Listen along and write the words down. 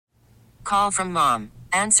Call from mom.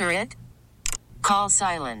 Answer it. Call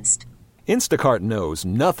silenced. Instacart knows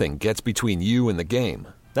nothing gets between you and the game.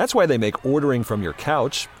 That's why they make ordering from your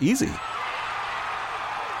couch easy.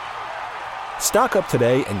 Stock up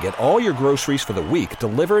today and get all your groceries for the week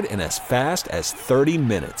delivered in as fast as 30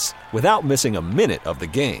 minutes without missing a minute of the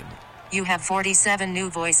game. You have 47 new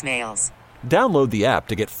voicemails. Download the app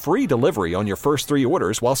to get free delivery on your first 3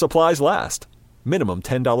 orders while supplies last. Minimum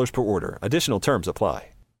 $10 per order. Additional terms apply.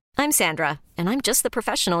 I'm Sandra, and I'm just the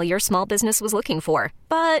professional your small business was looking for.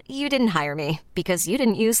 But you didn't hire me because you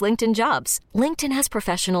didn't use LinkedIn Jobs. LinkedIn has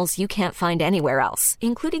professionals you can't find anywhere else,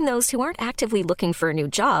 including those who aren't actively looking for a new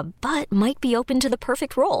job, but might be open to the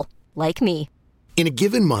perfect role, like me. In a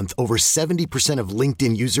given month, over 70% of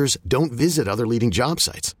LinkedIn users don't visit other leading job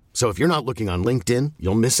sites. So if you're not looking on LinkedIn,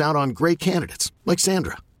 you'll miss out on great candidates like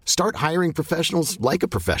Sandra. Start hiring professionals like a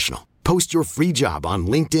professional. Post your free job on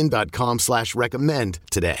linkedin.com/recommend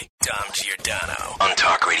today. Dom Giordano on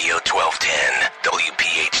Talk Radio 1210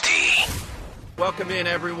 WPHT. Welcome in,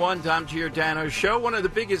 everyone. Dom Giordano Show. One of the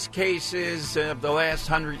biggest cases of the last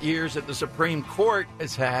 100 years that the Supreme Court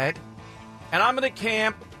has had. And I'm in the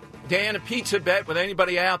camp, Dan, a pizza bet with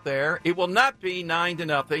anybody out there. It will not be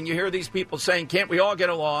 9-0. You hear these people saying, can't we all get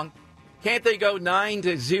along? Can't they go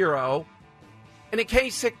 9-0? In a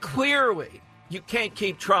case that clearly you can't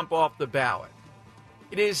keep Trump off the ballot.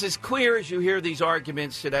 It is as clear as you hear these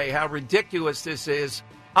arguments today how ridiculous this is.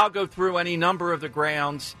 I'll go through any number of the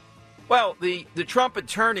grounds. Well, the Trump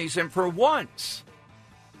attorneys, and for once,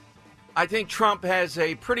 I think Trump has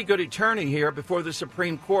a pretty good attorney here before the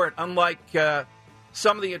Supreme Court. Unlike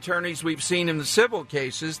some of the attorneys we've seen in the civil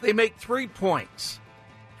cases, they make 3 points,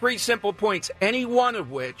 3 simple points, any one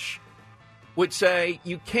of which would say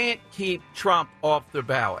you can't keep Trump off the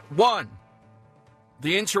ballot. 1,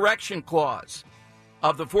 the insurrection clause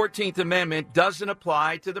of the 14th Amendment doesn't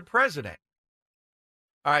apply to the president.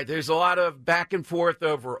 All right, there's a lot of back and forth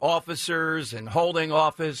over officers and holding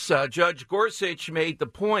office. Judge Gorsuch made the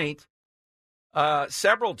point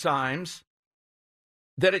several times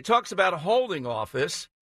that it talks about holding office,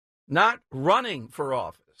 not running for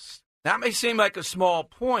office. That may seem like a small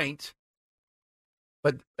point,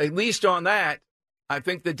 but at least on that, I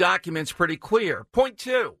think the document's pretty clear. Point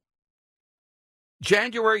 2,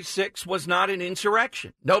 January 6th was not an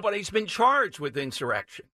insurrection. Nobody's been charged with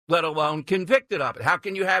insurrection, let alone convicted of it. How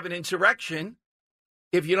can you have an insurrection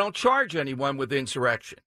if you don't charge anyone with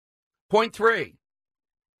insurrection? Point 3,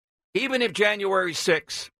 even if January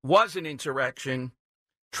 6th was an insurrection,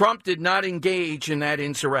 Trump did not engage in that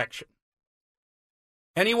insurrection.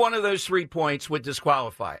 Any one of those 3 points would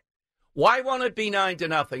disqualify it. Why won't it be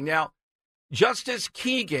 9-0? Now, Justice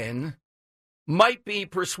Kagan might be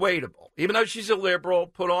persuadable, even though she's a liberal.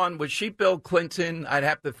 Put on, was she Bill Clinton? I'd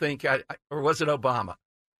have to think, or was it Obama?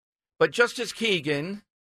 But Justice Kagan,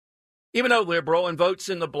 even though liberal and votes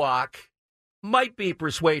in the bloc, might be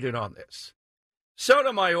persuaded on this.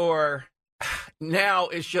 Sotomayor now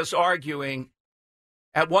is just arguing.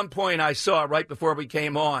 At one point I saw right before we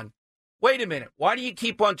came on, wait a minute, why do you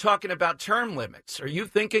keep on talking about term limits? Are you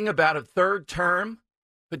thinking about a third term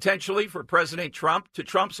potentially for President Trump to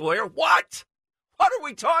Trump's lawyer? What? What are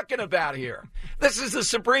we talking about here? This is the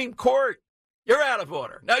Supreme Court. You're out of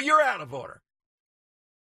order. No, you're out of order.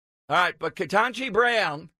 All right, but Kentanji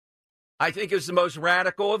Brown, I think, is the most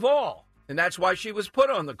radical of all, and that's why she was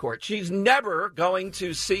put on the court. She's never going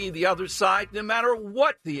to see the other side, no matter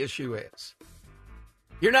what the issue is.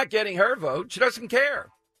 You're not getting her vote. She doesn't care.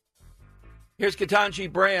 Here's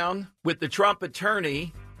Kentanji Brown with the Trump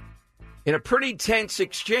attorney in a pretty tense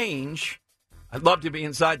exchange. I'd love to be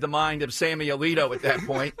inside the mind of Sammy Alito at that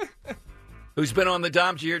point, who's been on the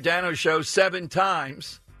Dom Giordano Show 7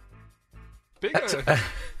 times.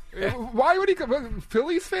 Why would he come?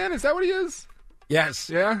 Phillies fan? Is that what he is? Yes.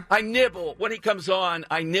 Yeah? I nibble. When he comes on,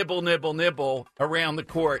 I nibble around the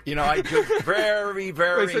court. You know, I do very,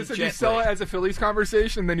 very so gently. you sell it as a Phillies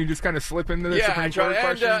conversation, then you just kind of slip into the Supreme Court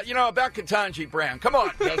questions? And, about Kentanji Brown. Come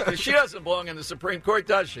on. She doesn't belong in the Supreme Court,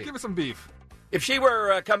 does she? Give us some beef. If she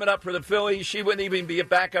were coming up for the Phillies, she wouldn't even be a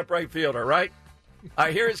backup right fielder, right?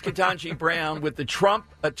 Here is Kentanji Brown with the Trump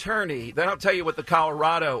attorney. Then I'll tell you what the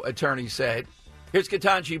Colorado attorney said. Here's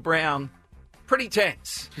Kentanji Brown. Pretty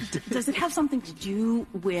tense. Does it have something to do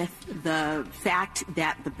with the fact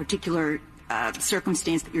that the particular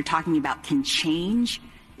circumstance that you're talking about can change?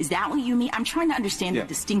 Is that what you mean? I'm trying to understand the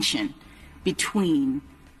distinction between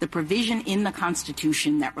the provision in the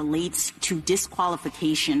Constitution that relates to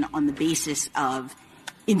disqualification on the basis of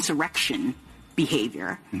insurrection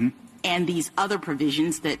behavior and these other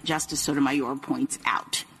provisions that Justice Sotomayor points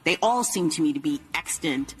out. They all seem to me to be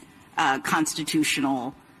extant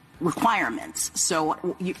constitutional requirements.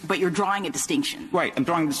 So, but you're drawing a distinction. Right. I'm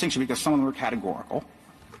drawing a distinction because some of them are categorical.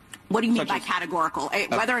 What do you mean by categorical?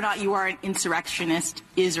 Whether or not you are an insurrectionist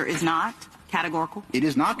is or is not categorical? It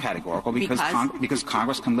is not categorical because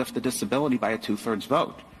Congress can lift the disability by a 2/3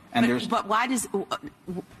 vote. And but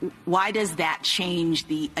why does that change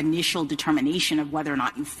the initial determination of whether or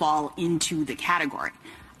not you fall into the category?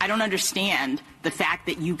 I don't understand the fact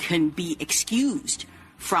that you can be excused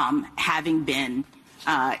from having been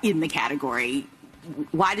in the category.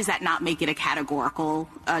 Why does that not make it a categorical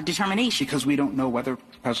determination? Because we don't know whether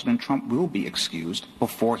President Trump will be excused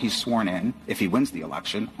before he's sworn in, if he wins the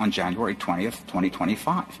election, on January 20th,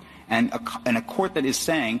 2025. And a court that is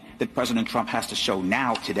saying that President Trump has to show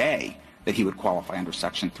now, today, that he would qualify under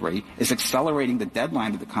Section 3 is accelerating the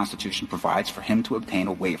deadline that the Constitution provides for him to obtain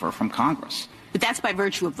a waiver from Congress. But that's by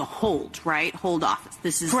virtue of the hold, right? Hold office.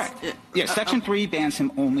 This is correct. Yes, Section 3 bans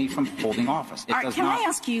him only from holding office. It does not. Can I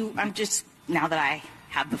ask you? Now that I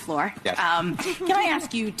have the floor, yes. Can I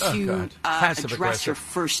ask you to address your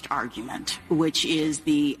first argument, which is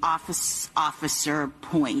the officer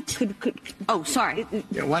point? Sorry.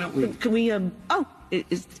 Yeah, why don't we? Can we?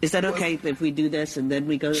 Is that okay if we do this and then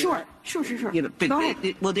we go? Sure. You know,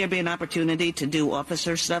 will there be an opportunity to do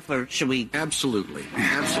officer stuff, or should we? Absolutely.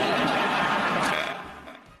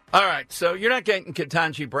 All right, so you're not getting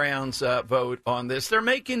Kentanji Brown's vote on this. They're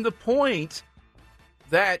making the point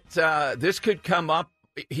that this could come up.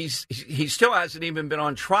 He still hasn't even been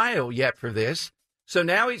on trial yet for this. So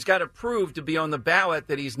now he's got to prove to be on the ballot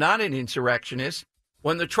that he's not an insurrectionist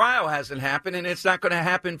when the trial hasn't happened, and it's not going to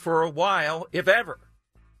happen for a while, if ever.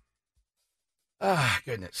 Ah,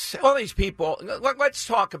 goodness. All these people, let's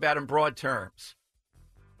talk about in broad terms.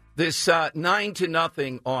 This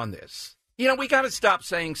 9-0 on this. You know, we got to stop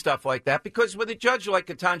saying stuff like that because with a judge like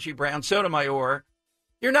Kentanji Brown, Sotomayor,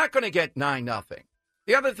 you're not going to get 9-0.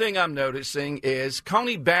 The other thing I'm noticing is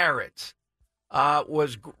Coney Barrett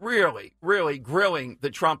was really, really grilling the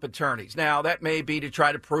Trump attorneys. Now, that may be to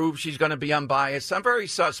try to prove she's going to be unbiased. I'm very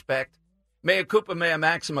suspect. Mea culpa, mea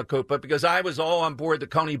maxima culpa, because I was all on board the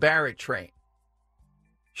Coney Barrett train.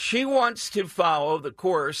 She wants to follow the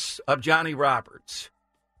course of Johnny Roberts,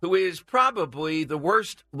 who is probably the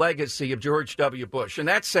worst legacy of George W. Bush, and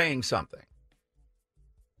that's saying something.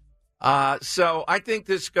 So I think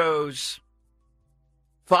this goes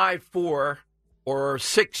 5-4 or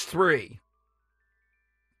 6-3,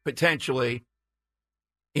 potentially,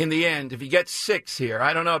 in the end. If you get 6 here,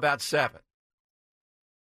 I don't know about 7.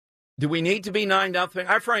 Do we need to be 9-0?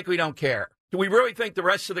 I frankly don't care. Do we really think the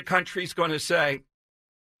rest of the country is going to say,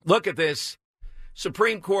 look at this,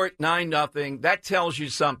 Supreme Court 9-0, that tells you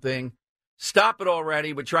something. Stop it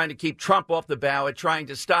already. We're trying to keep Trump off the ballot, trying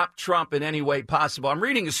to stop Trump in any way possible. I'm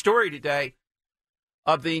reading a story today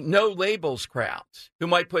of the no labels crowds who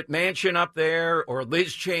might put Manchin up there or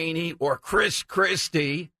Liz Cheney or Chris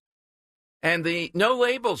Christie. And the no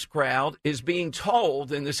labels crowd is being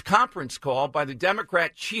told in this conference call by the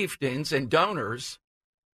Democrat chieftains and donors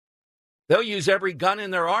they'll use every gun in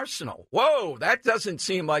their arsenal. Whoa, that doesn't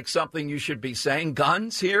seem like something you should be saying.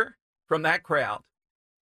 Guns here from that crowd.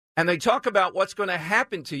 And they talk about what's going to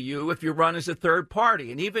happen to you if you run as a third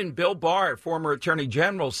party. And even Bill Barr, former attorney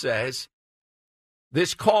general, says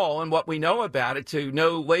this call and what we know about it to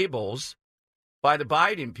no labels by the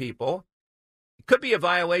Biden people could be a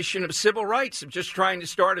violation of civil rights of just trying to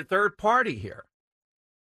start a third party here.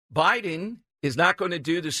 Biden is not going to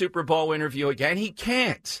do the Super Bowl interview again. He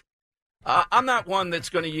can't. I'm not one that's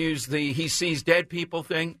going to use the he sees dead people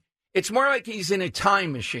thing. It's more like he's in a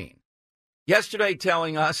time machine. Yesterday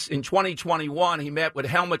telling us in 2021 he met with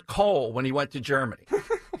Helmut Kohl when he went to Germany.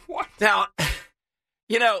 What? Now,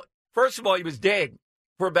 you know, first of all, he was dead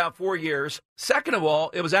for about 4 years. Second of all,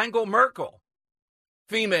 it was Angela Merkel,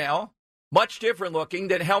 female, much different looking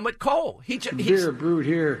than Helmut Kohl. Beer brewed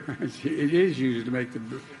here, it is used to make the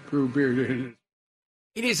brew beer.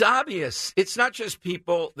 It is obvious. It's not just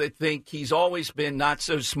people that think he's always been not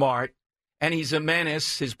so smart and he's a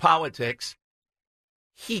menace, his politics.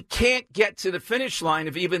 He can't get to the finish line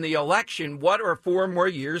of even the election. What are 4 more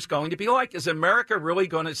years going to be like? Is America really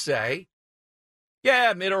going to say,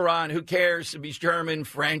 yeah, Mitterrand, who cares if he's German,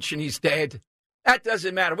 French, and he's dead? That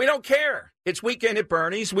doesn't matter. We don't care. It's weekend at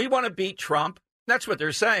Bernie's. We want to beat Trump. That's what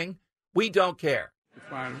they're saying. We don't care.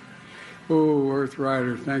 Oh, Earth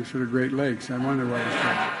Rider, thanks for the Great Lakes. I wonder what was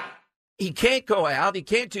going. He can't go out. He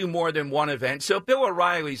can't do more than one event. So Bill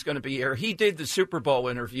O'Reilly's going to be here. He did the Super Bowl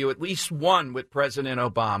interview, at least one with President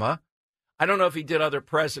Obama. I don't know if he did other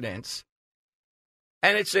presidents.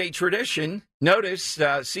 And it's a tradition. Notice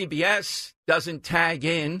CBS doesn't tag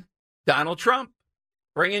in Donald Trump.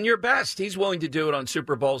 Bring in your best. He's willing to do it on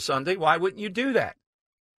Super Bowl Sunday. Why wouldn't you do that?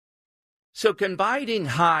 So can Biden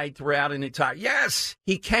hide throughout an entire... Yes,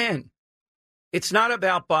 he can. It's not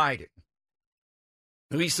about Biden.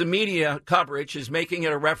 At least the media coverage is making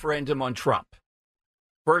it a referendum on Trump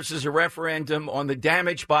versus a referendum on the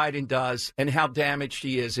damage Biden does and how damaged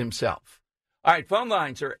he is himself. All right, phone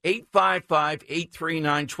lines are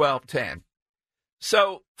 855-839-1210.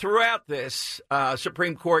 So throughout this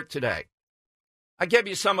Supreme Court today, I gave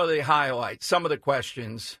you some of the highlights, some of the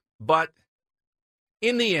questions, but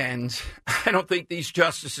in the end, I don't think these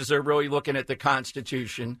justices are really looking at the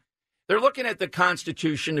Constitution. They're looking at the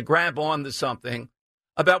Constitution to grab on to something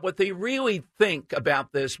about what they really think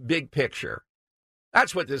about this big picture.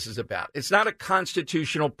 That's what this is about. It's not a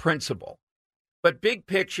constitutional principle. But big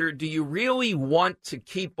picture, do you really want to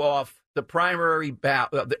keep off the primary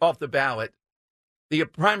off the ballot the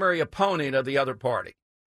primary opponent of the other party?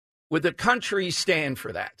 Would the country stand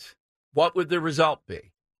for that? What would the result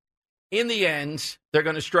be? In the end, they're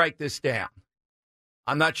going to strike this down.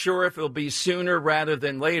 I'm not sure if it'll be sooner rather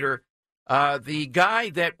than later. The guy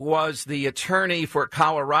that was the attorney for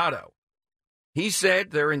Colorado, he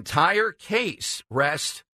said their entire case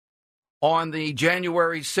rests on the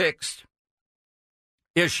January 6th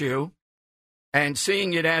issue and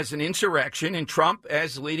seeing it as an insurrection and Trump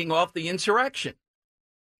as leading off the insurrection.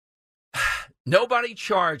 Nobody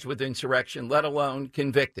charged with insurrection, let alone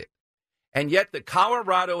convicted. And yet the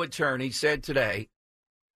Colorado attorney said today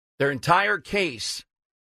their entire case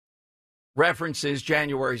references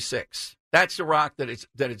January 6th. That's the rock that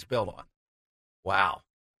it's built on. Wow.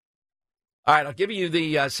 All right, I'll give you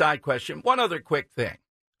the side question. One other quick thing,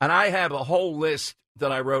 and I have a whole list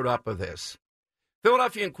that I wrote up of this.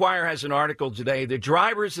 Philadelphia Inquirer has an article today. The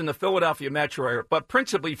drivers in the Philadelphia metro area, but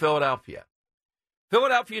principally Philadelphia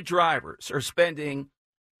drivers are spending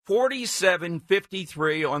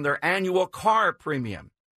 $47.53 on their annual car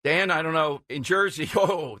premium. Dan, I don't know, in Jersey,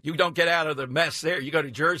 you don't get out of the mess there. You go to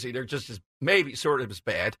Jersey, they're just maybe sort of as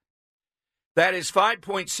bad. That is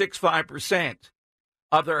 5.65%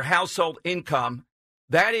 of their household income.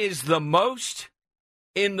 That is the most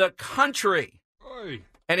in the country. Oy.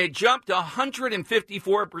 And it jumped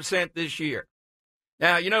 154% this year.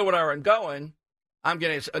 Now, you know where I'm going. I'm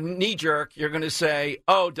going to, a knee-jerk, you're going to say,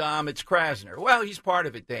 oh, Dom, it's Krasner. Well, he's part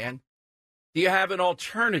of it, Dan. Do you have an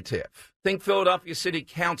alternative? Think Philadelphia City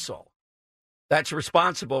Council. That's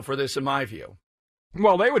responsible for this, in my view.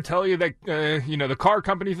 Well, they would tell you that, the car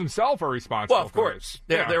companies themselves are responsible. Well, of course.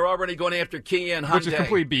 They're already going after Kia and Hyundai. Which is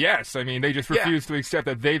complete BS. I mean, they just refuse to accept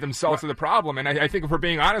that they themselves are the problem. And I think if we're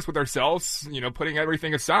being honest with ourselves, putting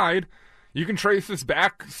everything aside, you can trace this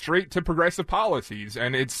back straight to progressive policies.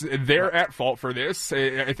 And they're at fault for this.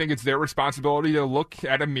 I think it's their responsibility to look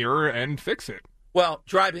at a mirror and fix it. Well,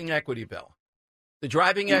 driving equity bill. The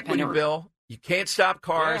driving equity bill, you can't stop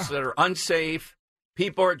cars that are unsafe.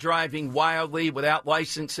 People are driving wildly without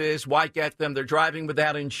licenses. Why get them? They're driving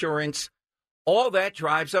without insurance. All that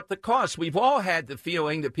drives up the cost. We've all had the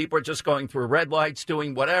feeling that people are just going through red lights,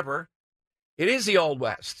 doing whatever. It is the Old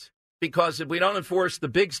West, because if we don't enforce the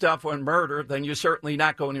big stuff on murder, then you're certainly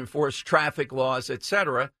not going to enforce traffic laws,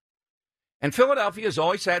 etc. And Philadelphia has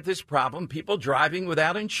always had this problem, people driving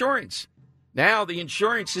without insurance. Now the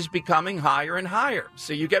insurance is becoming higher and higher,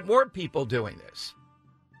 so you get more people doing this.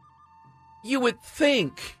 You would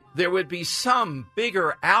think there would be some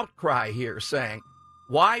bigger outcry here saying,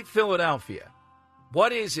 why Philadelphia?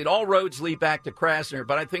 What is it? All roads lead back to Krasner,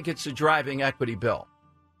 but I think it's a driving equity bill,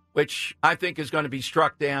 which I think is going to be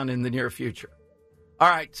struck down in the near future. All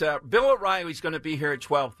right, Bill O'Reilly's going to be here at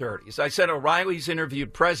 12:30. As I said, O'Reilly's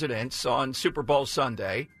interviewed presidents on Super Bowl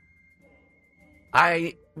Sunday.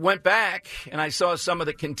 I went back and I saw some of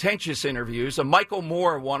the contentious interviews, a Michael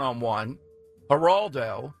Moore one-on-one,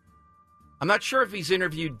 Geraldo. I'm not sure if he's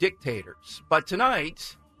interviewed dictators, but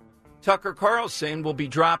tonight, Tucker Carlson will be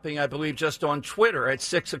dropping, I believe, just on Twitter at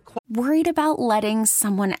 6 o'clock. Worried about letting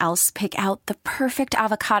someone else pick out the perfect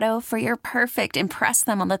avocado for your perfect impress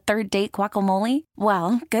them on the third date guacamole?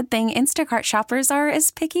 Well, good thing Instacart shoppers are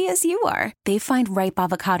as picky as you are. They find ripe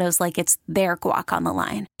avocados like it's their guac on the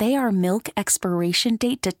line. They are milk expiration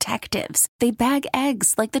date detectives. They bag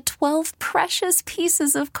eggs like the 12 precious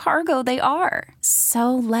pieces of cargo they are.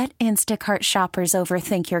 So let Instacart shoppers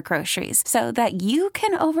overthink your groceries so that you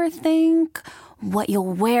can overthink what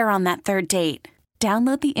you'll wear on that third date.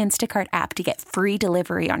 Download the Instacart app to get free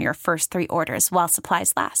delivery on your first 3 orders while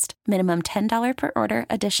supplies last. Minimum $10 per order.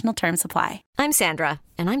 Additional terms apply. I'm Sandra,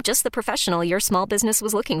 and I'm just the professional your small business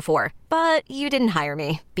was looking for. But you didn't hire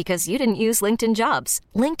me because you didn't use LinkedIn Jobs.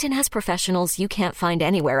 LinkedIn has professionals you can't find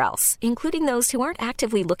anywhere else, including those who aren't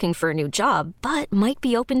actively looking for a new job, but might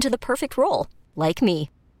be open to the perfect role, like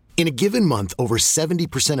me. In a given month, over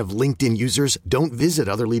 70% of LinkedIn users don't visit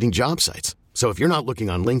other leading job sites. So if you're not looking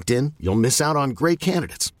on LinkedIn, you'll miss out on great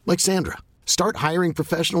candidates like Sandra. Start hiring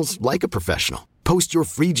professionals like a professional. Post your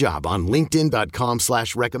free job on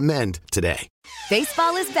linkedin.com/recommend today.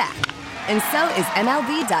 Baseball is back, and so is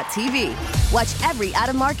MLB.tv. Watch every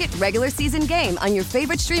out-of-market regular season game on your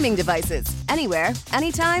favorite streaming devices, anywhere,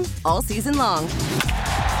 anytime, all season long.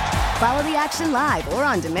 Follow the action live or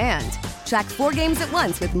on demand. Track 4 games at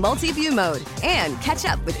once with multi-view mode and catch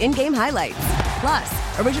up with in-game highlights.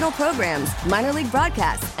 Plus, original programs, minor league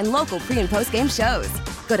broadcasts, and local pre- and post-game shows.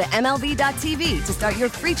 Go to MLB.tv to start your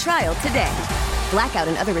free trial today. Blackout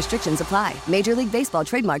and other restrictions apply. Major League Baseball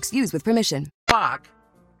trademarks used with permission. Mock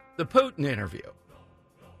the Putin interview.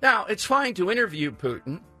 Now, it's fine to interview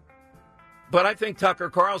Putin, but I think Tucker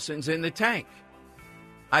Carlson's in the tank.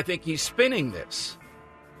 I think he's spinning this.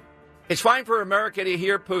 It's fine for America to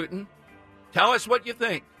hear Putin. Tell us what you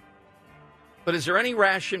think. But is there any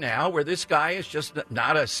rationale where this guy is just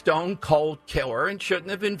not a stone-cold killer and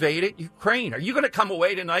shouldn't have invaded Ukraine? Are you going to come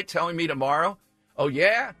away tonight telling me tomorrow, oh,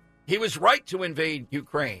 yeah, he was right to invade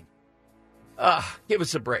Ukraine? Give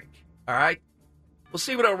us a break, all right? We'll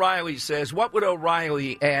see what O'Reilly says. What would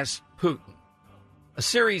O'Reilly ask Putin? A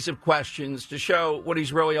series of questions to show what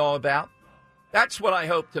he's really all about. That's what I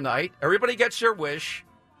hope tonight. Everybody gets their wish.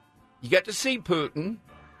 You get to see Putin,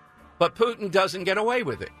 but Putin doesn't get away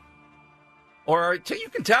with it. Or you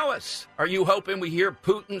can tell us, are you hoping we hear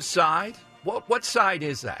Putin's side? What side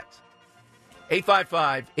is that?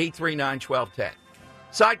 855-839-1210.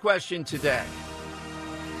 Side question today.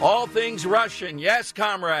 All things Russian. Yes,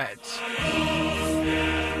 comrades.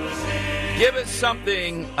 Give us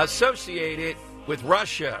something associated with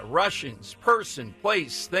Russia, Russians, person,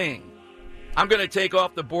 place, thing. I'm going to take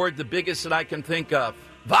off the board the biggest that I can think of.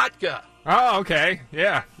 Vodka. Oh, okay.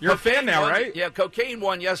 Yeah. You're cocaine a fan now, right? Yeah, cocaine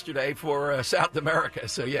won yesterday for South America,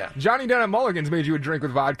 so yeah. Johnny Denham Mulligan's made you a drink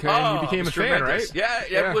with vodka, and you became a fan, right? Yeah,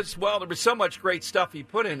 it was, well, there was so much great stuff he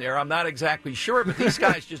put in there, I'm not exactly sure, but these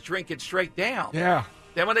guys just drink it straight down. Yeah.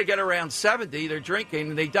 Then when they get around 70, they're drinking,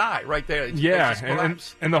 and they die right there.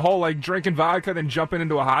 And the whole, like, drinking vodka, then jumping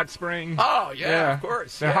into a hot spring. Oh, yeah. Of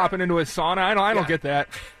course. Then hopping into a sauna. I don't get that.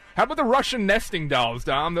 How about the Russian nesting dolls,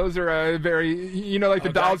 Dom? Those are very, like the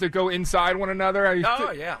dolls that go inside one another.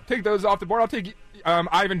 Take those off the board. I'll take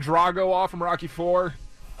Ivan Drago off from Rocky IV.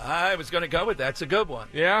 I was going to go with that. It's a good one.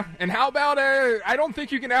 Yeah. And how about, I don't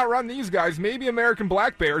think you can outrun these guys. Maybe American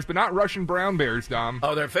black bears, but not Russian brown bears, Dom.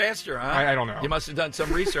 Oh, they're faster, huh? I don't know. You must have done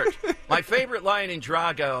some research. My favorite line in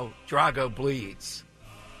Drago bleeds.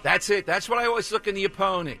 That's it. That's what I always look in the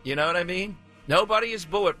opponent. You know what I mean? Nobody is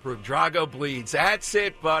bulletproof. Drago bleeds. That's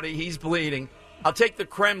it, buddy. He's bleeding. I'll take the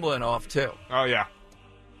Kremlin off, too. Oh, yeah.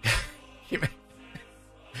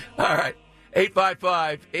 All right.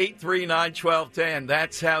 855-839-1210.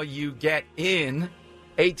 That's how you get in.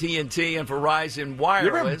 AT&T and Verizon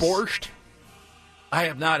Wireless. You ever borscht? I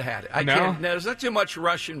have not had it. No, there's not too much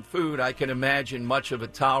Russian food I can imagine much of a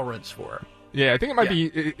tolerance for. Yeah, I think it might be.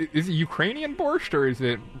 Is it Ukrainian borscht or is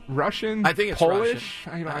it Russian? I think it's Polish.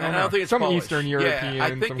 Russian. I don't think it's some Polish. Eastern European. Yeah,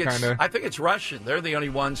 I think it's Russian. They're the only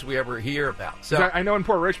ones we ever hear about. So I know in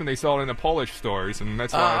Port Richmond they sell it in the Polish stores, and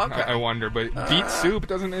that's why I wonder. But beet soup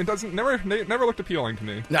never looked appealing to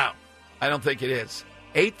me. No, I don't think it is.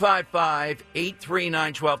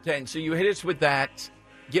 855-839-1210. So you hit us with that.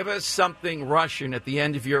 Give us something Russian at the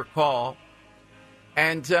end of your call.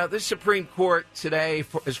 And the Supreme Court today,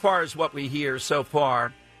 as far as what we hear so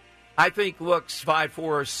far, I think looks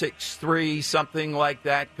 5-4, 6-3, something like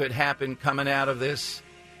that could happen coming out of this.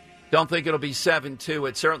 Don't think it'll be 7-2.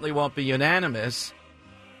 It certainly won't be unanimous.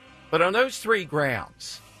 But on those 3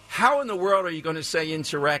 grounds, how in the world are you going to say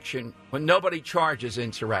insurrection when nobody charges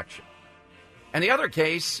insurrection? And the other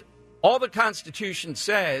case, all the Constitution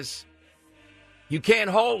says, you can't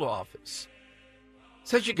hold office. It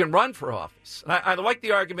says you can run for office. I like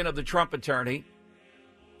the argument of the Trump attorney.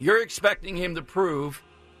 You're expecting him to prove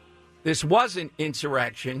this wasn't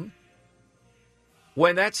insurrection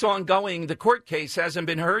when that's ongoing. The court case hasn't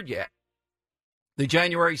been heard yet. The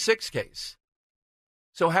January 6th case.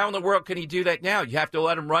 So how in the world can he do that now? You have to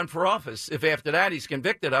let him run for office. If after that he's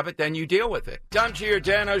convicted of it, then you deal with it. Dom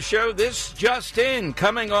Giordano Show. This just in.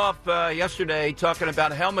 Coming off yesterday talking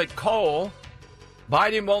about Helmut Kohl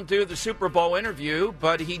Biden won't do the Super Bowl interview,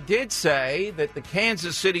 but he did say that the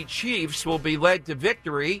Kansas City Chiefs will be led to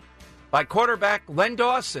victory by quarterback Len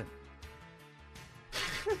Dawson.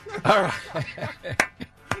 All right.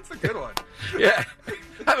 That's a good one. Yeah.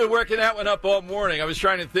 I've been working that one up all morning. I was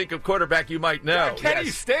trying to think of quarterback you might know. Yeah, Kenny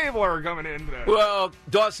Stabler coming in today. Well,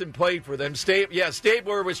 Dawson played for them.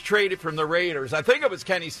 Stabler was traded from the Raiders. I think it was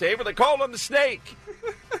Kenny Stabler. They called him the Snake.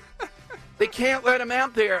 They can't let him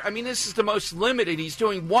out there. I mean, this is the most limited. He's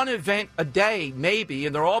doing one event a day, maybe,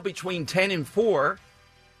 and they're all between 10 and 4.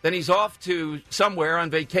 Then he's off to somewhere on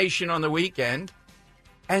vacation on the weekend.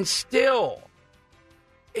 And still,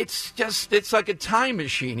 it's like a time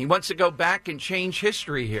machine. He wants to go back and change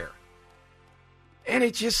history here. And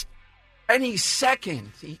it just, any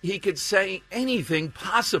second, he could say anything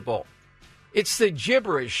possible. It's the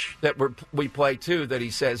gibberish that we play, too, that he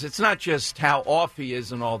says. It's not just how off he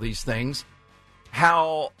is and all these things,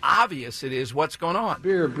 how obvious it is what's going on.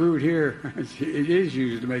 Beer brewed here, it is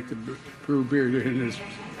used to make the brew beer in this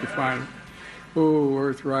refinery. Oh,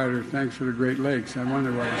 Earth Rider, thanks for the Great Lakes. I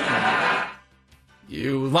wonder what it's called.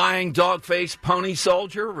 You lying dog-faced pony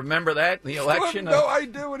soldier, remember that in the election? No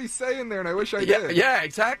idea what he's saying there, and I wish I did. Yeah,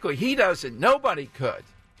 exactly. He doesn't. Nobody could.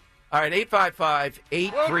 All right, 855-83...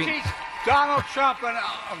 We'll teach Donald Trump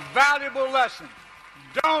a valuable lesson.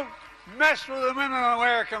 Don't mess with the women in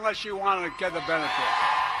America unless you want to get the benefit.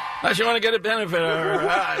 Unless you want to get a benefit of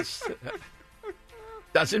us.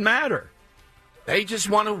 Doesn't matter. They just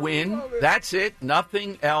want to win. That's it.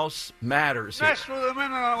 Nothing else matters here. Mess with the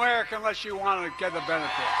women in America unless you want to get the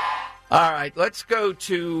benefit. All right, let's go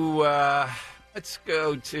to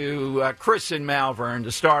Chris in Malvern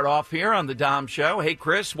to start off here on the Dom Show. Hey,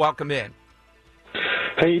 Chris, welcome in.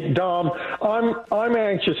 Hey, Dom, I'm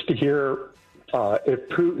anxious to hear if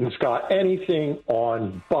Putin's got anything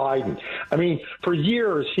on Biden. I mean, for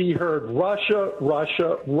years he heard Russia,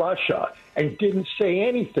 Russia, Russia, and didn't say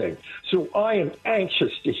anything. So I am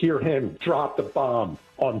anxious to hear him drop the bomb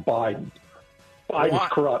on Biden's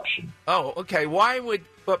corruption. Oh, okay. Why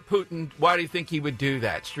do you think he would do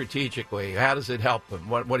that strategically? How does it help him?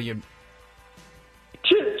 What do you...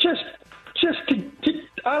 Just to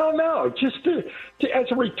I don't know, just to as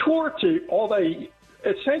a retort to all the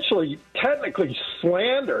essentially technically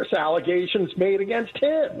slanderous allegations made against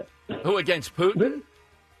him. Who, against Putin?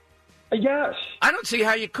 Yes. I don't see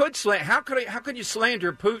how you could slander. How could you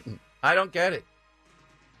slander Putin? I don't get it.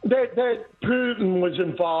 That Putin was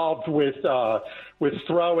involved with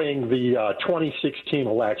throwing the 2016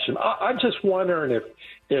 election. I'm just wondering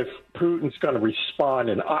if Putin's going to respond,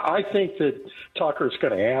 and I think that Tucker's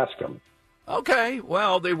going to ask him. Okay,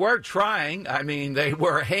 well, they were trying. I mean, they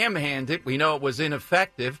were ham-handed. We know it was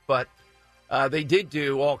ineffective, but they did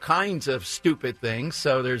do all kinds of stupid things,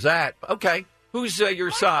 so there's that. Okay, who's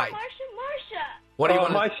your side? Marsha. What do you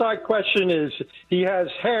want? My side question is, he has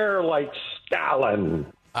hair like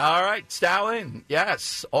Stalin. All right, Stalin,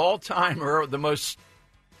 yes, all-timer,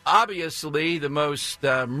 obviously the most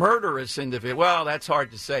murderous individual. Well, that's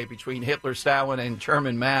hard to say between Hitler, Stalin, and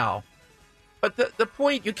Chairman Mao. But the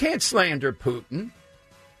point, you can't slander Putin.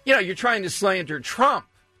 You know, you're trying to slander Trump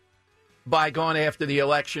by going after the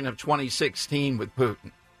election of 2016 with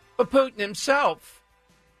Putin. But Putin himself,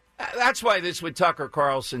 that's why this with Tucker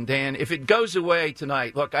Carlson, Dan, if it goes away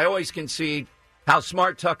tonight, look, I always concede how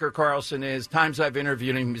smart Tucker Carlson is. Times I've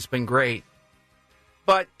interviewed him, it's been great.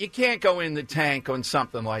 But you can't go in the tank on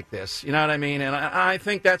something like this. You know what I mean? And I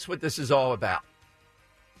think that's what this is all about.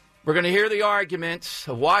 We're going to hear the arguments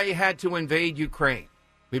of why he had to invade Ukraine.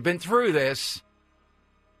 We've been through this.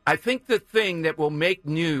 I think the thing that will make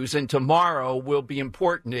news and tomorrow will be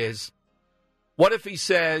important is, what if he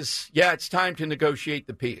says, yeah, it's time to negotiate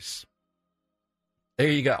the peace?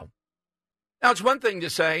 There you go. Now, it's one thing to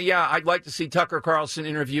say, yeah, I'd like to see Tucker Carlson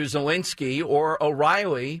interview Zelensky, or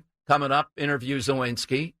O'Reilly coming up interview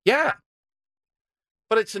Zelensky. Yeah.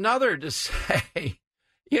 But it's another to say,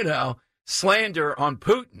 slander on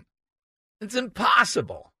Putin. It's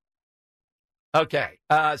impossible. Okay.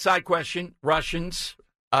 Side question, Russians.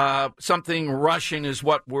 Something Russian is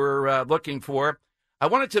what we're looking for. I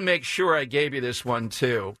wanted to make sure I gave you this one,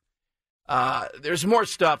 too. There's more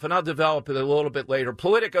stuff, and I'll develop it a little bit later.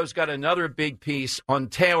 Politico's got another big piece on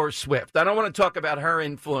Taylor Swift. I don't want to talk about her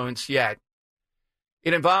influence yet.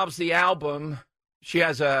 It involves the album. She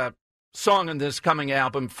has a song on this coming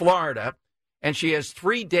album, Florida, and she has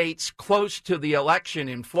 3 dates close to the election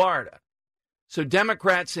in Florida. So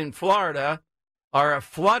Democrats in Florida are a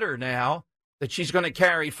flutter now that she's going to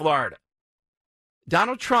carry Florida.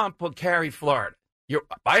 Donald Trump will carry Florida.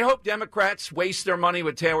 I hope Democrats waste their money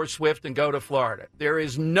with Taylor Swift and go to Florida. There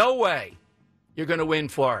is no way you're going to win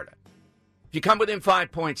Florida. If you come within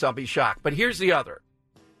 5 points, I'll be shocked. But here's the other.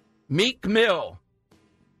 Meek Mill.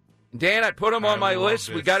 Dan, I put him on my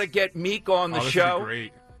list. We got to get Meek on the show.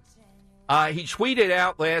 Great. He tweeted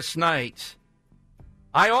out last night,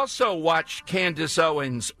 I also watch Candace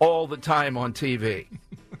Owens all the time on TV.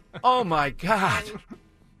 Oh, my God.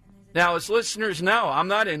 Now, as listeners know, I'm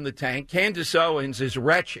not in the tank. Candace Owens is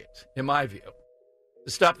wretched, in my view.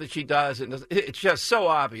 The stuff that she does, it's just so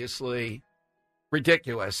obviously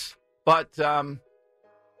ridiculous. But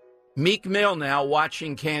Meek Mill now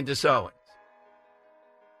watching Candace Owens.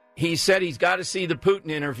 He said he's got to see the Putin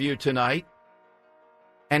interview tonight.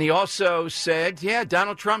 And he also said, yeah,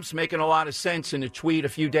 Donald Trump's making a lot of sense in a tweet a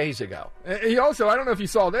few days ago. He also, I don't know if you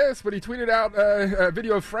saw this, but he tweeted out a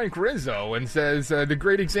video of Frank Rizzo and says, the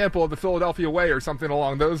great example of the Philadelphia way or something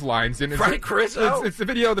along those lines. And Frank Rizzo? It's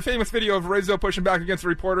the famous video of Rizzo pushing back against a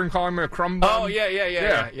reporter and calling him a crumb bum. Oh,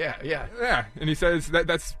 yeah. And he says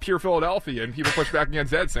that's pure Philadelphia, and people push back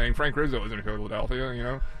against that, saying Frank Rizzo isn't in Philadelphia, you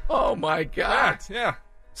know? Oh, my God. Yeah.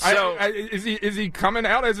 So is he coming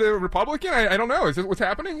out as a Republican? I don't know. Is this what's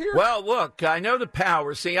happening here? Well, look, I know the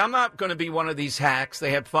power. See, I'm not going to be one of these hacks.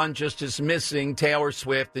 They have fun just dismissing Taylor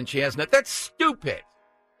Swift, and she has not. That's stupid.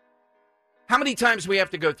 How many times do we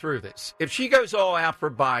have to go through this? If she goes all out for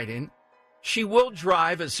Biden, she will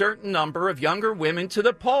drive a certain number of younger women to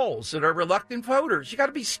the polls that are reluctant voters. You got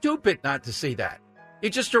to be stupid not to see that. You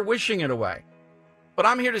just are wishing it away. But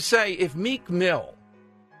I'm here to say, if Meek Mill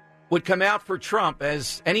would come out for Trump,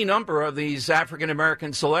 as any number of these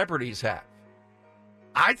African-American celebrities have,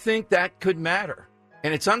 I think that could matter.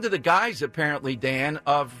 And it's under the guise, apparently, Dan,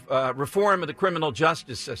 of reform of the criminal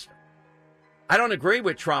justice system. I don't agree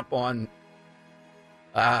with Trump on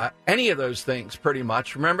any of those things, pretty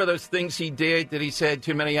much. Remember those things he did that he said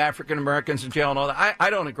too many African-Americans in jail and all that? I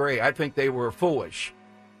don't agree. I think they were foolish.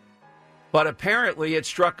 But apparently it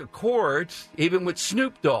struck a chord even with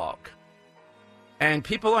Snoop Dogg. And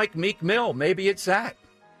people like Meek Mill, maybe it's that.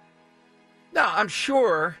 Now, I'm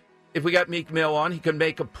sure if we got Meek Mill on, he can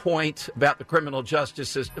make a point about the criminal justice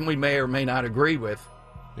system we may or may not agree with.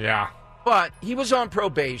 Yeah. But he was on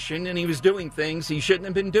probation, and he was doing things he shouldn't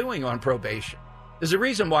have been doing on probation. There's a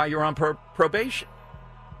reason why you're on probation.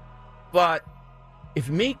 But if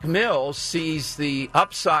Meek Mill sees the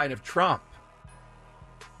upside of Trump,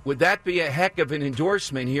 would that be a heck of an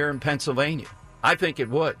endorsement here in Pennsylvania? I think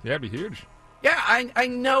it would. Yeah, it'd be huge. Yeah, I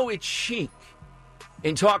know it's chic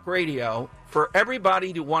in talk radio for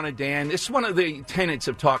everybody to want to, Dan. This is one of the tenets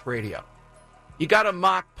of talk radio. You got to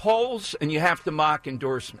mock polls and you have to mock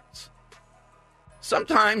endorsements.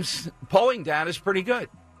 Sometimes polling data is pretty good.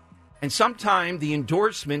 And sometimes the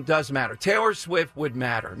endorsement does matter. Taylor Swift would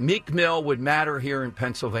matter. Meek Mill would matter here in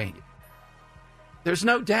Pennsylvania. There's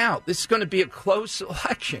no doubt this is going to be a close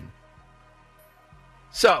election.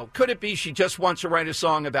 So, could it be she just wants to write a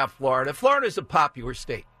song about Florida? Florida's a popular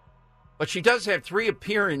state. But she does have 3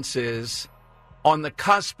 appearances on the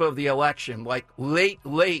cusp of the election, like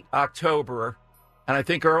late October, and I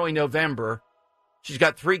think early November. She's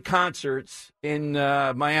got 3 concerts in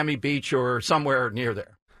Miami Beach or somewhere near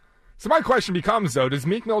there. So my question becomes, though, does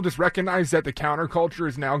Meek Mill just recognize that the counterculture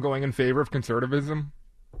is now going in favor of conservatism?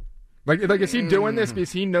 Like, is he doing this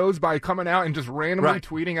because he knows by coming out and just randomly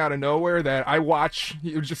tweeting out of nowhere that I watch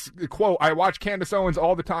Candace Owens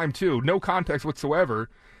all the time, too, no context whatsoever.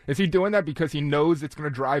 Is he doing that because he knows it's going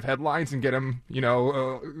to drive headlines and get him, a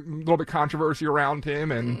little bit controversy around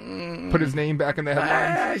him and put his name back in the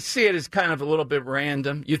headlines? I see it as kind of a little bit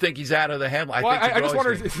random. You think he's out of the headline? Well, I just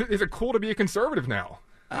wonder, is it cool to be a conservative now?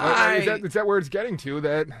 Is that where it's getting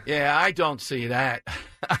to? Yeah, I don't see that.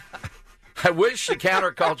 I wish the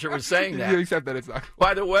counterculture was saying that. You accept that it's not.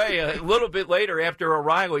 By the way, a little bit later after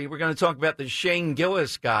O'Reilly, we're going to talk about the Shane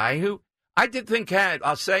Gillis guy who I did think had,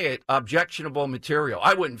 I'll say it, objectionable material.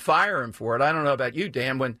 I wouldn't fire him for it. I don't know about you,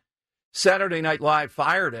 Dan. When Saturday Night Live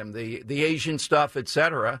fired him, the Asian stuff,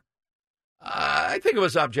 etc., I think it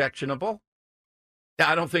was objectionable. Now,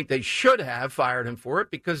 I don't think they should have fired him for it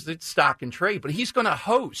because it's stock and trade. But he's going to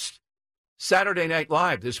host Saturday Night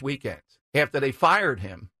Live this weekend after they fired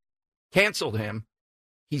him. Canceled him.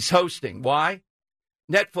 He's hosting. Why?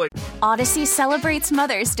 Netflix. Odyssey celebrates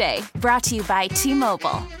Mother's Day, brought to you by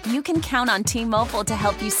T-Mobile. You can count on T-Mobile to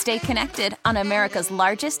help you stay connected on America's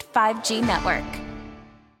largest 5G network.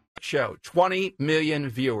 Show, 20 million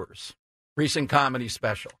viewers. Recent comedy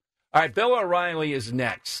special. All right, Bill O'Reilly is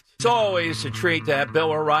next. It's always a treat to have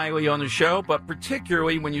Bill O'Reilly on the show, but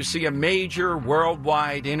particularly when you see a major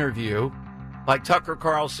worldwide interview like Tucker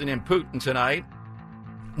Carlson and Putin tonight.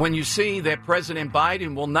 When you see that President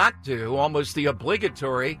Biden will not do almost the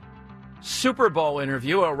obligatory Super Bowl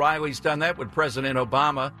interview, O'Reilly's done that with President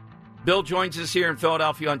Obama. Bill joins us here in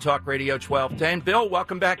Philadelphia on Talk Radio 1210. Bill,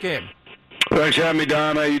 welcome back in. Thanks for having me,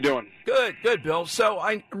 Dom. How you doing? Good, Bill. So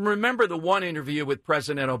I remember the one interview with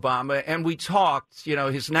President Obama, and we talked,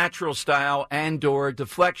 his natural style and/or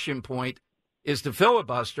deflection point is to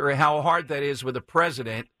filibuster, how hard that is with a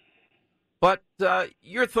president. But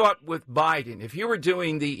your thought with Biden, if you were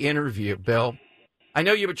doing the interview, Bill, I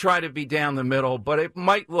know you would try to be down the middle, but it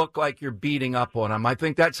might look like you're beating up on him. I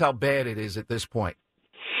think that's how bad it is at this point.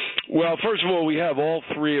 Well, first of all, we have all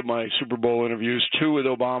three of my Super Bowl interviews, 2 with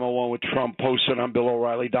Obama, 1 with Trump, posted on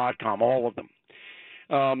BillO'Reilly.com, all of them.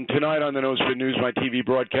 Tonight on the No Spin News, my TV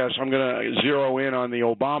broadcast, I'm going to zero in on the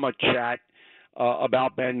Obama chat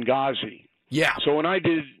about Benghazi. Yeah. So when I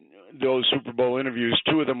did those Super Bowl interviews,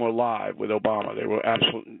 2 of them were live with Obama. They were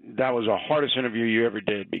that was the hardest interview you ever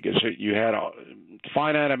did because you had a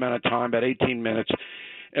finite amount of time, about 18 minutes.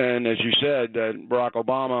 And as you said, Barack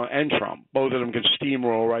Obama and Trump, both of them can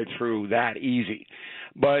steamroll right through that easy.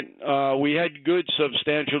 But we had good,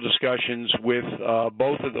 substantial discussions with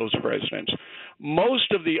both of those presidents.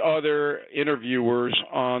 Most of the other interviewers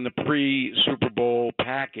on the pre-Super Bowl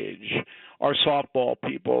package are softball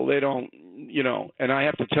people. They don't, and I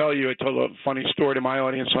have to tell you, I told a funny story to my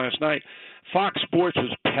audience last night. Fox Sports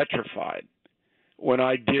was petrified when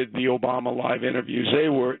I did the Obama live interviews. They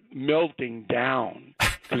were melting down.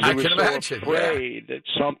 I can imagine. Afraid that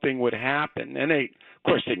something would happen. And they, of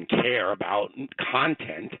course, didn't care about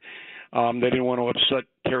content. They didn't want to upset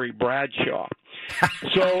Terry Bradshaw.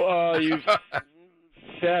 So you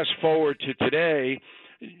fast forward to today,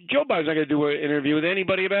 Joe Biden's not going to do an interview with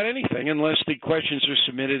anybody about anything unless the questions are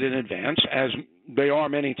submitted in advance, as they are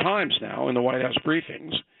many times now in the White House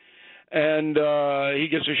briefings. And he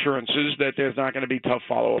gives assurances that there's not going to be tough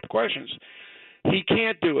follow-up questions. He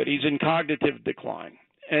can't do it. He's in cognitive decline.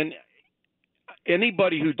 And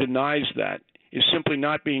anybody who denies that is simply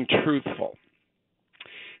not being truthful.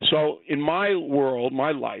 So in my world,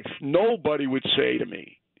 my life, nobody would say to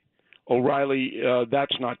me, O'Reilly,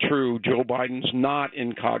 that's not true. Joe Biden's not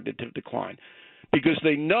in cognitive decline. Because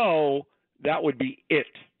they know that would be it.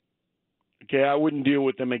 Okay, I wouldn't deal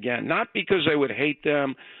with them again. Not because I would hate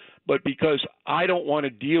them, but because I don't want to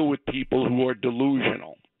deal with people who are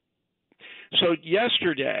delusional. So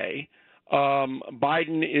yesterday,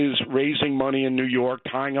 Biden is raising money in New York,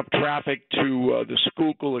 tying up traffic to the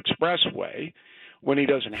Schuylkill Expressway when he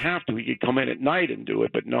doesn't have to. He could come in at night and do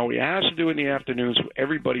it, but no, he has to do it in the afternoons.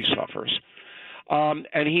 Everybody suffers.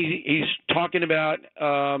 And he's talking about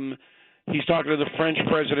he's talking to the French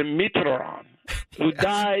President Mitterrand, who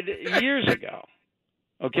died years ago.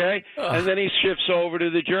 Okay? And then he shifts over to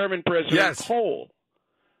the German President Kohl.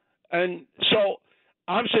 And so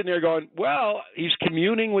I'm sitting there going, well, he's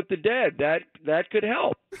communing with the dead. That could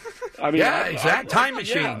help. I mean, exact time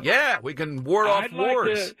machine. Yeah, we can ward off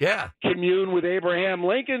wars. Commune with Abraham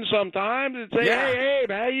Lincoln sometimes and say, hey,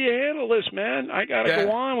 how you handle this, man? I got to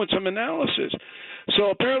go on with some analysis.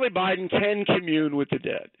 So apparently Biden can commune with the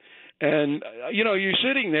dead. And, you're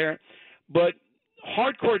sitting there, but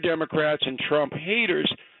hardcore Democrats and Trump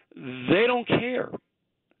haters, they don't care.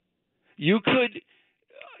 You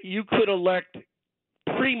could elect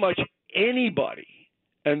pretty much anybody,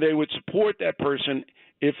 and they would support that person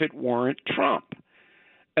if it weren't Trump.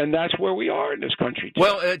 And that's where we are in this country, too.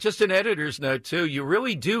 Well, just an editor's note, too. You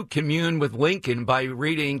really do commune with Lincoln by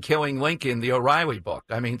reading Killing Lincoln, the O'Reilly book.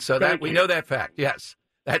 I mean, so that we know that fact. Yes,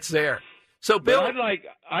 that's there. So, Bill,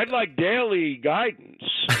 I'd like daily guidance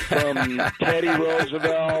from Teddy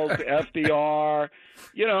Roosevelt, FDR,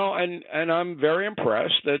 and I'm very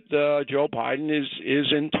impressed that Joe Biden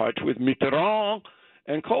is in touch with Mitterrand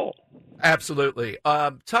and Kohl. Absolutely.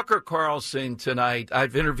 Tucker Carlson tonight,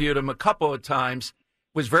 I've interviewed him a couple of times,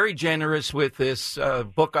 was very generous with this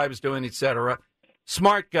book I was doing, et cetera.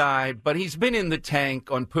 Smart guy, but he's been in the tank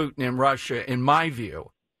on Putin and Russia, in my view.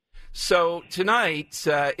 So tonight,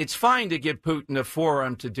 it's fine to give Putin a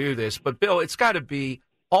forum to do this, but, Bill, it's got to be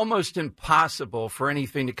almost impossible for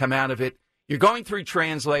anything to come out of it. You're going through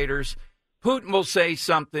translators. Putin will say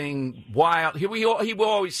something wild. He will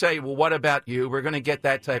always say, well, what about you? We're going to get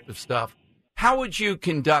that type of stuff. How would you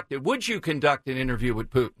conduct it? Would you conduct an interview with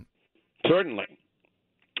Putin? Certainly.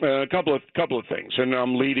 A couple of things, and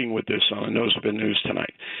I'm leading with this on No Spin News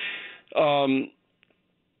tonight.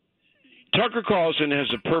 Tucker Carlson has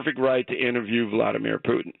a perfect right to interview Vladimir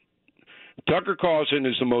Putin. Tucker Carlson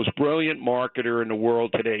is the most brilliant marketer in the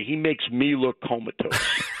world today. He makes me look comatose.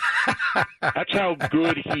 That's how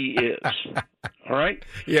good he is. All right?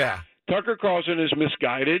 Yeah. Tucker Carlson is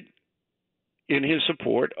misguided in his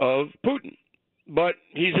support of Putin, but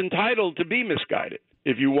he's entitled to be misguided.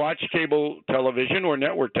 If you watch cable television or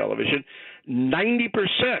network television, 90%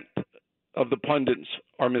 of the pundits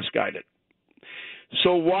are misguided.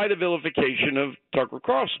 So why the vilification of Tucker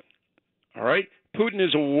Carlson? All right? Putin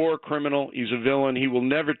is a war criminal. He's a villain. He will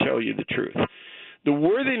never tell you the truth. The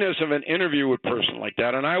worthiness of an interview with a person like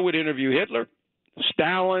that, and I would interview Hitler,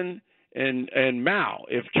 Stalin, and Mao.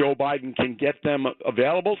 If Joe Biden can get them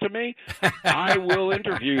available to me, I will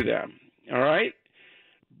interview them. All right?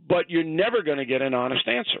 But you're never going to get an honest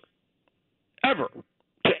answer, ever,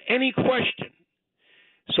 to any question.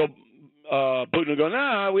 So Putin will go,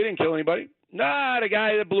 nah, we didn't kill anybody. Nah, the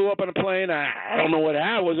guy that blew up on a plane, I don't know what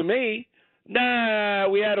happened. It wasn't me. Nah,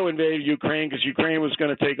 we had to invade Ukraine because Ukraine was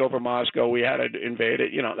going to take over Moscow. We had to invade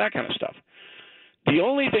it, that kind of stuff. The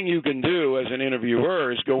only thing you can do as an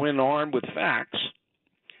interviewer is go in armed with facts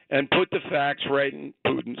and put the facts right in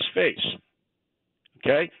Putin's face.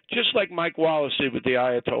 Okay? Just like Mike Wallace did with the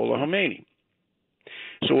Ayatollah Khomeini.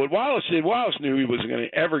 So what Wallace did, Wallace knew he wasn't going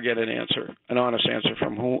to ever get an honest answer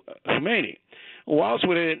from Khomeini. Wallace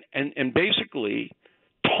went in and basically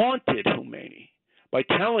taunted Khomeini by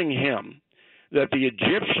telling him that the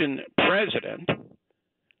Egyptian president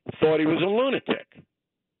thought he was a lunatic.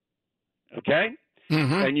 Okay?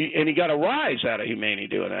 Mm-hmm. And he got a rise out of Khomeini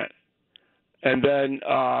doing that. And then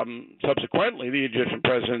subsequently, the Egyptian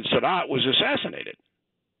president Sadat was assassinated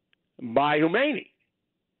by Khomeini.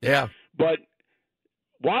 Yeah. But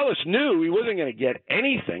Wallace knew he wasn't going to get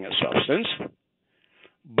anything of substance,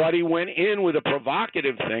 but he went in with a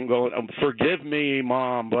provocative thing, going, forgive me,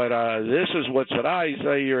 Mom, but this is what Sadat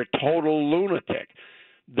say, you're a total lunatic.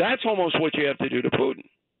 That's almost what you have to do to Putin.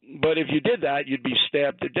 But if you did that, you'd be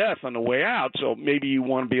stabbed to death on the way out, so maybe you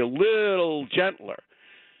want to be a little gentler.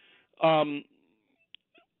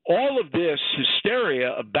 All of this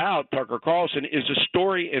hysteria about Tucker Carlson is a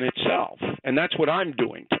story in itself, and that's what I'm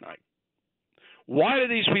doing tonight. Why do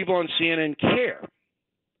these people on CNN care?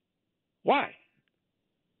 Why?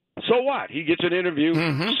 So what? He gets an interview.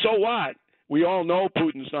 Mm-hmm. So what? We all know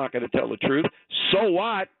Putin's not going to tell the truth. So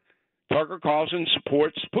what? Tucker Carlson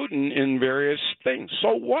supports Putin in various things.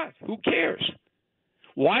 So what? Who cares?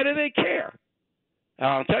 Why do they care?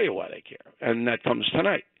 I'll tell you why they care, and that comes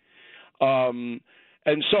tonight.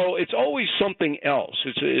 And so it's always something else.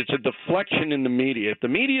 It's a deflection in the media. If the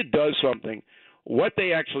media does something, what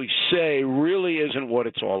they actually say really isn't what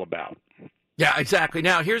it's all about. Yeah, exactly.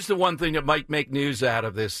 Now, here's the one thing that might make news out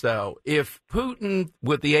of this, though. If Putin,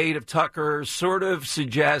 with the aid of Tucker, sort of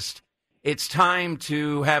suggests it's time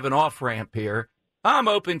to have an off-ramp here, I'm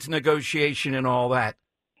open to negotiation and all that.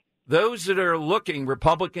 Those that are looking,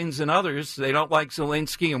 Republicans and others, they don't like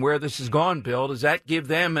Zelensky and where this has gone, Bill. Does that give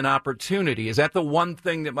them an opportunity? Is that the one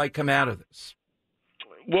thing that might come out of this?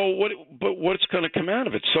 Well, what's going to come out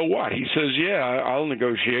of it? So what? He says, yeah, I'll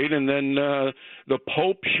negotiate, and then the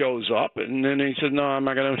Pope shows up, and then he says, no, I'm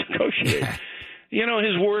not going to negotiate.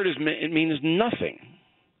 His word it means nothing.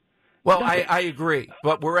 Well, nothing. I agree,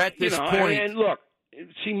 but we're at this point. And look,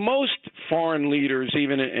 see, most foreign leaders,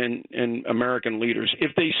 even in American leaders,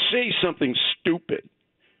 if they say something stupid,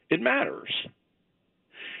 it matters.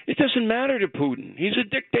 It doesn't matter to Putin. He's a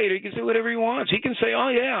dictator. He can say whatever he wants. He can say, oh,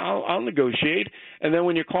 yeah, I'll negotiate. And then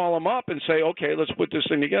when you call him up and say, okay, let's put this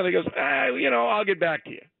thing together, he goes, I'll get back to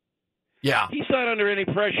you. Yeah. He's not under any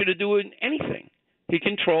pressure to do anything. He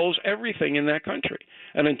controls everything in that country.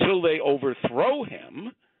 And until they overthrow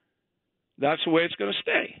him, that's the way it's going to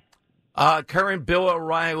stay. Current Bill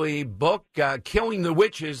O'Reilly book, Killing the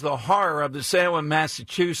Witches, The Horror of the Salem,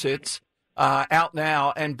 Massachusetts, out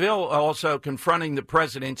now. And Bill also Confronting the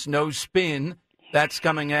Presidents, No Spin. That's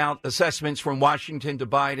coming out. Assessments from Washington to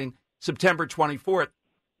Biden, September 24th.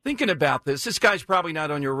 Thinking about this guy's probably not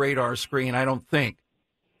on your radar screen, I don't think.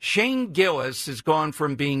 Shane Gillis has gone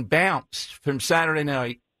from being bounced from Saturday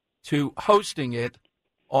night to hosting it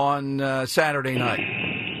on Saturday night.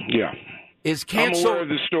 Yeah. Is cancel? I'm aware of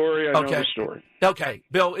the story. I know the story. Okay.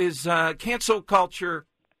 Bill, is cancel culture,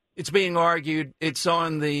 it's being argued, it's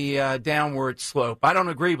on the downward slope. I don't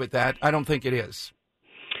agree with that. I don't think it is.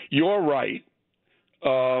 You're right.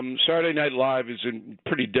 Saturday Night Live is in a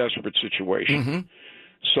pretty desperate situation. Mm-hmm.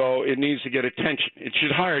 So it needs to get attention. It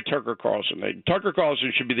should hire Tucker Carlson. Tucker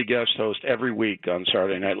Carlson should be the guest host every week on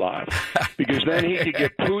Saturday Night Live because then he could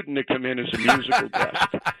get Putin to come in as a musical guest.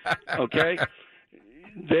 Okay?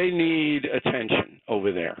 They need attention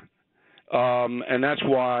over there. And that's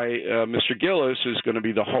why Mr. Gillis is going to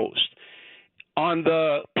be the host. On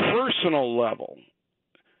the personal level,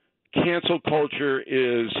 cancel culture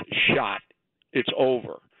is shot. It's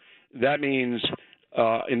over. That means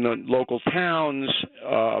in the local towns,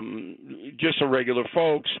 just the regular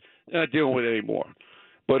folks, not dealing with it anymore.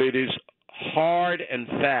 But it is hard and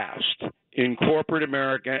fast in corporate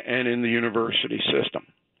America and in the university system.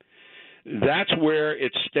 That's where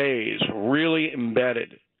it stays, really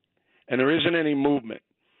embedded. And there isn't any movement.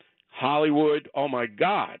 Hollywood, oh my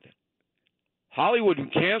God. Hollywood will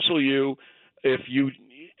cancel you if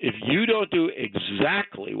you don't do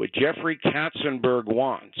exactly what Jeffrey Katzenberg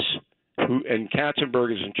wants. And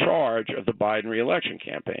Katzenberg is in charge of the Biden re-election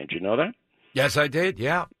campaign. Do you know that? Yes, I did,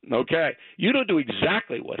 yeah. Okay. You don't do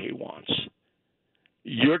exactly what he wants,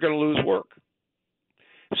 you're going to lose work.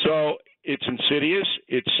 So it's insidious.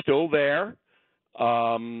 It's still there.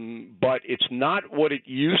 But it's not what it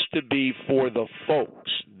used to be for the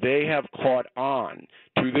folks. They have caught on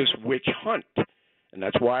to this witch hunt. And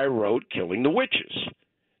that's why I wrote Killing the Witches.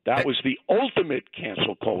 That was the ultimate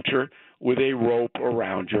cancel culture with a rope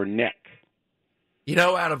around your neck. You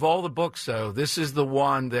know, out of all the books, though, this is the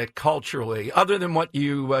one that culturally, other than what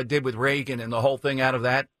you did with Reagan and the whole thing out of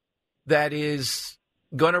that, that is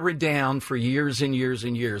going to redound for years and years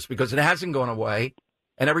and years because it hasn't gone away.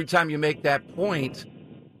 And every time you make that point,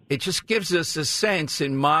 it just gives us a sense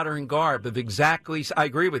in modern garb of exactly, I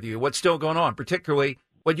agree with you, what's still going on, particularly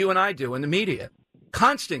what you and I do in the media.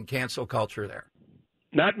 Constant cancel culture there.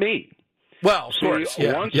 Not me. Well, of course.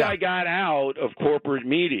 Once I got out of corporate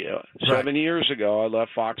media 7 years ago, I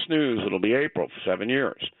left Fox News. It'll be April for 7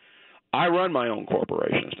 years. I run my own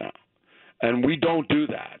corporations now, and we don't do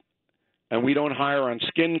that. And we don't hire on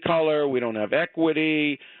skin color. We don't have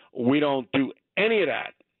equity. We don't do any of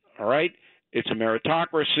that, all right? It's a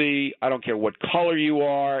meritocracy. I don't care what color you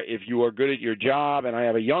are. If you are good at your job, and I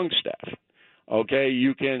have a young staff, okay,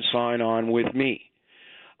 you can sign on with me.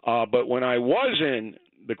 But when I was in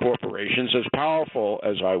the corporations, as powerful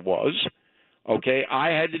as I was, okay, I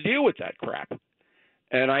had to deal with that crap.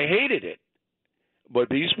 And I hated it. But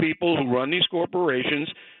these people who run these corporations,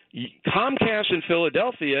 Comcast in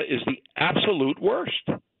Philadelphia is the absolute worst.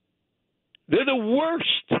 They're the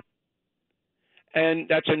worst. And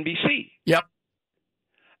that's NBC. Yep.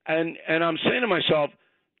 And I'm saying to myself,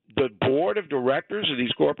 the board of directors of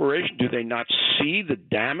these corporations, do they not see the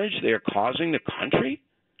damage they are causing the country?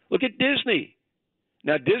 Look at Disney.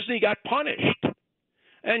 Now, Disney got punished.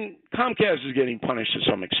 And Comcast is getting punished to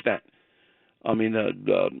some extent. I mean,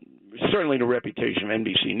 certainly the reputation of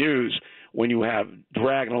NBC News, when you have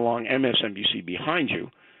dragging along MSNBC behind you,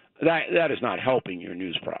 that is not helping your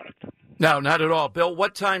news product. No, not at all. Bill,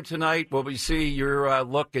 what time tonight will we see your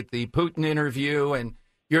look at the Putin interview and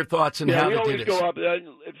your thoughts on how to do this? We always go up.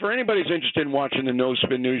 For anybody who's interested in watching the No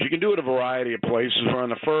Spin News, you can do it a variety of places. We're on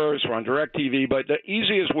the First, we're on DirecTV, but the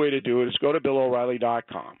easiest way to do it is go to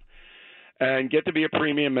BillO'Reilly.com and get to be a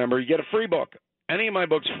premium member. You get a free book. Any of my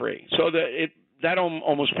books free. So that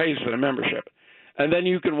almost pays for the membership. And then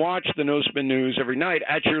you can watch the No Spin News every night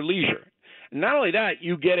at your leisure. And not only that,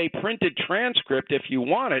 you get a printed transcript, if you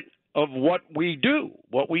want it, of what we do,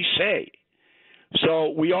 what we say. So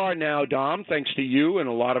we are now, Dom, thanks to you and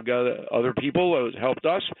a lot of other people who have helped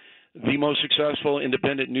us, the most successful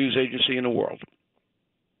independent news agency in the world.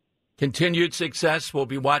 Continued success. We'll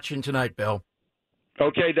be watching tonight, Bill.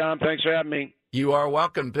 Okay, Dom, thanks for having me. You are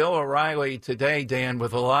welcome. Bill O'Reilly today, Dan,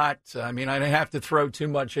 with a lot. I mean, I didn't have to throw too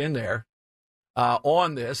much in there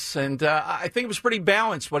on this. And I think it was pretty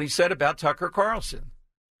balanced what he said about Tucker Carlson.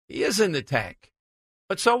 He is in the tank.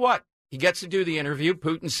 But so what? He gets to do the interview.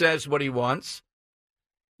 Putin says what he wants.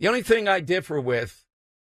 The only thing I differ with,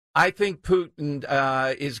 I think Putin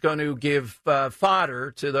is going to give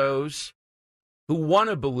fodder to those who want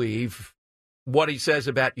to believe what he says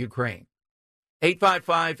about Ukraine.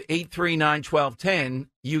 855-839-1210,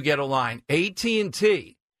 you get a line.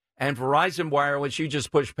 AT&T and Verizon Wireless, you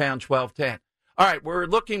just push pound 1210. All right, we're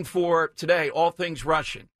looking for today all things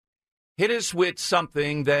Russian. Hit us with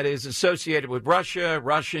something that is associated with Russia,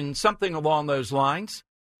 Russian, something along those lines.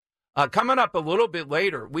 Coming up a little bit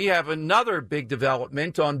later, we have another big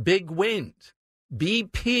development on big wind,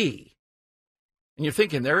 BP. And you're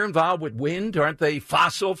thinking, they're involved with wind? Aren't they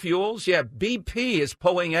fossil fuels? Yeah, BP is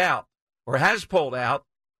pulling out, or has pulled out,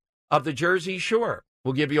 of the Jersey Shore.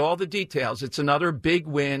 We'll give you all the details. It's another big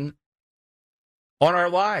win on our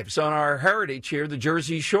lives, on our heritage here, the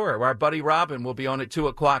Jersey Shore. Our buddy Robin will be on at 2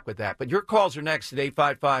 o'clock with that. But your calls are next at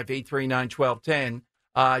 855-839-1210.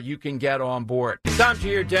 You can get on board. Dom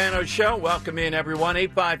Giordano Show. Welcome in, everyone.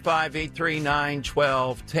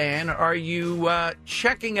 855-839-1210. Are you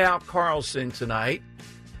checking out Carlson tonight?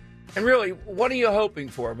 And really, what are you hoping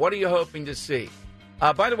for? What are you hoping to see?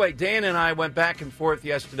 By the way, Dan and I went back and forth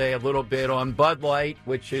yesterday a little bit on Bud Light,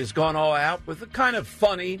 which has gone all out with a kind of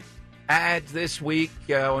funny ad this week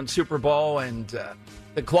on Super Bowl and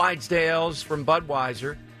the Clydesdales from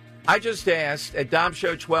Budweiser. I just asked at Dom Show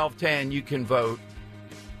 1210, you can vote.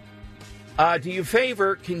 Do you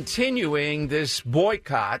favor continuing this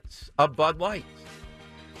boycott of Bud Light?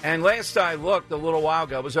 And last I looked a little while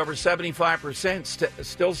ago, it was over 75%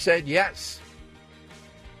 still said yes.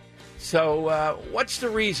 So what's the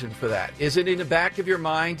reason for that? Is it in the back of your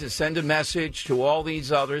mind to send a message to all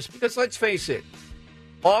these others? Because let's face it,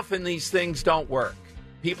 often these things don't work.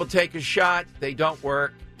 People take a shot, they don't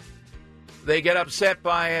work. They get upset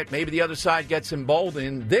by it. Maybe the other side gets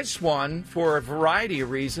emboldened. This one, for a variety of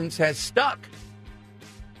reasons, has stuck.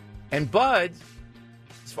 And Bud,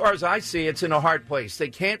 as far as I see, it's in a hard place. They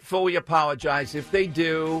can't fully apologize. If they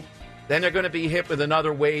do, then they're going to be hit with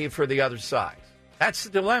another wave for the other side. That's the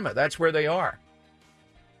dilemma. That's where they are.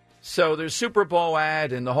 So their Super Bowl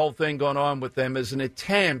ad and the whole thing going on with them is an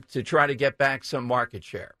attempt to try to get back some market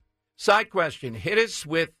share. Side question, hit us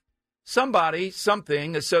with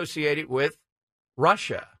something associated with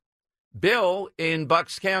Russia. Bill in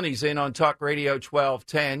Bucks County's in on Talk Radio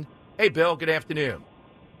 1210. Hey, Bill, good afternoon.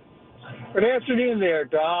 Good afternoon there,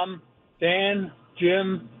 Dom, Dan,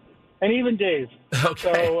 Jim, and even Dave.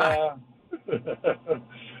 Okay. So,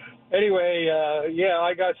 anyway,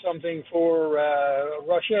 I got something for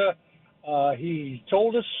Russia. He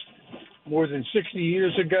told us more than 60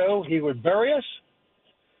 years ago he would bury us.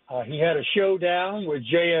 He had a showdown with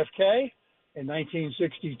JFK in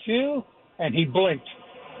 1962, and he blinked.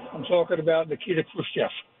 I'm talking about Nikita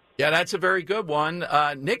Khrushchev. Yeah, that's a very good one.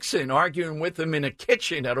 Nixon arguing with him in a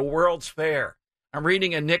kitchen at a World's Fair. I'm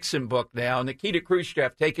reading a Nixon book now. Nikita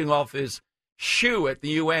Khrushchev taking off his shoe at the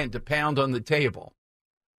UN to pound on the table.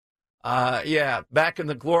 Back in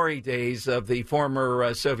the glory days of the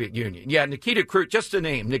former Soviet Union. Yeah, Nikita Khrushchev, just a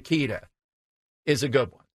name, Nikita, is a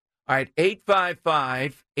good one. All right,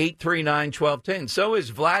 855-839-1210. So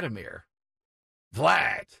is Vladimir.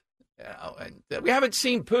 Vlad. And we haven't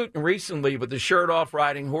seen Putin recently with the shirt off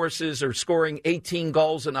riding horses or scoring 18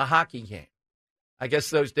 goals in a hockey game. I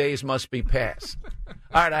guess those days must be past. All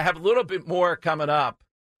right, I have a little bit more coming up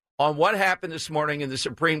on what happened this morning in the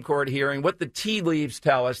Supreme Court hearing, what the tea leaves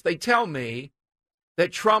tell us. They tell me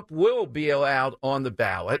that Trump will be allowed on the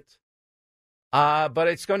ballot, but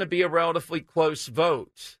it's going to be a relatively close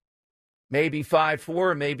vote. Maybe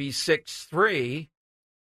 5-4, maybe 6-3,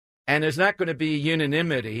 and there's not going to be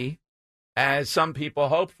unanimity, as some people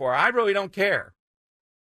hope for. I really don't care.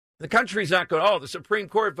 The country's not going, the Supreme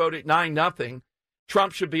Court voted 9-0.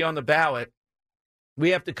 Trump should be on the ballot.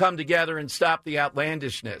 We have to come together and stop the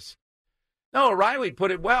outlandishness. No, O'Reilly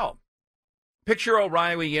put it well. Picture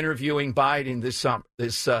O'Reilly interviewing Biden this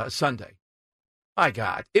Sunday. My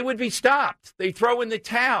God, it would be stopped. They throw in the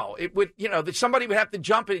towel. It would, somebody would have to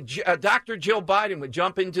jump in. Dr. Jill Biden would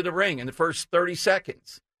jump into the ring in the first 30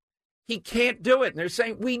 seconds. He can't do it. And they're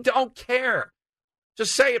saying, we don't care.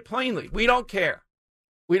 Just say it plainly. We don't care.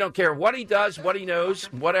 We don't care what he does, what he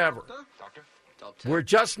knows, whatever. We're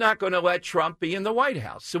just not going to let Trump be in the White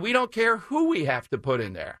House. So we don't care who we have to put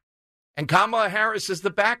in there. And Kamala Harris is the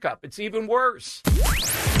backup. It's even worse.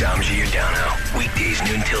 Dom Giordano, weekdays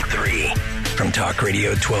noon till 3 from Talk Radio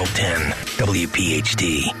 1210,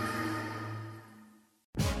 WPHT.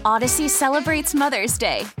 Odyssey celebrates Mother's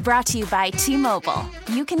Day, brought to you by T-Mobile.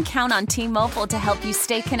 You can count on T-Mobile to help you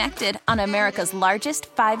stay connected on America's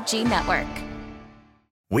largest 5G network.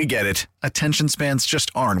 We get it. Attention spans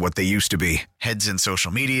just aren't what they used to be. Heads in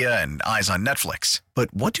social media and eyes on Netflix.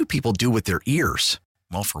 But what do people do with their ears?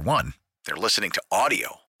 Well, for one, they're listening to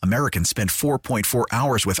audio. Americans spend 4.4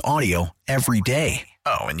 hours with audio every day.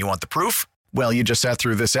 Oh, and you want the proof? Well, you just sat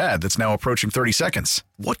through this ad that's now approaching 30 seconds.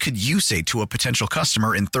 What could you say to a potential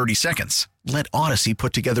customer in 30 seconds? Let Odyssey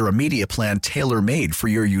put together a media plan tailor-made for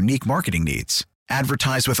your unique marketing needs.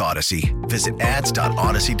 Advertise with Odyssey. Visit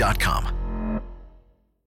ads.odyssey.com.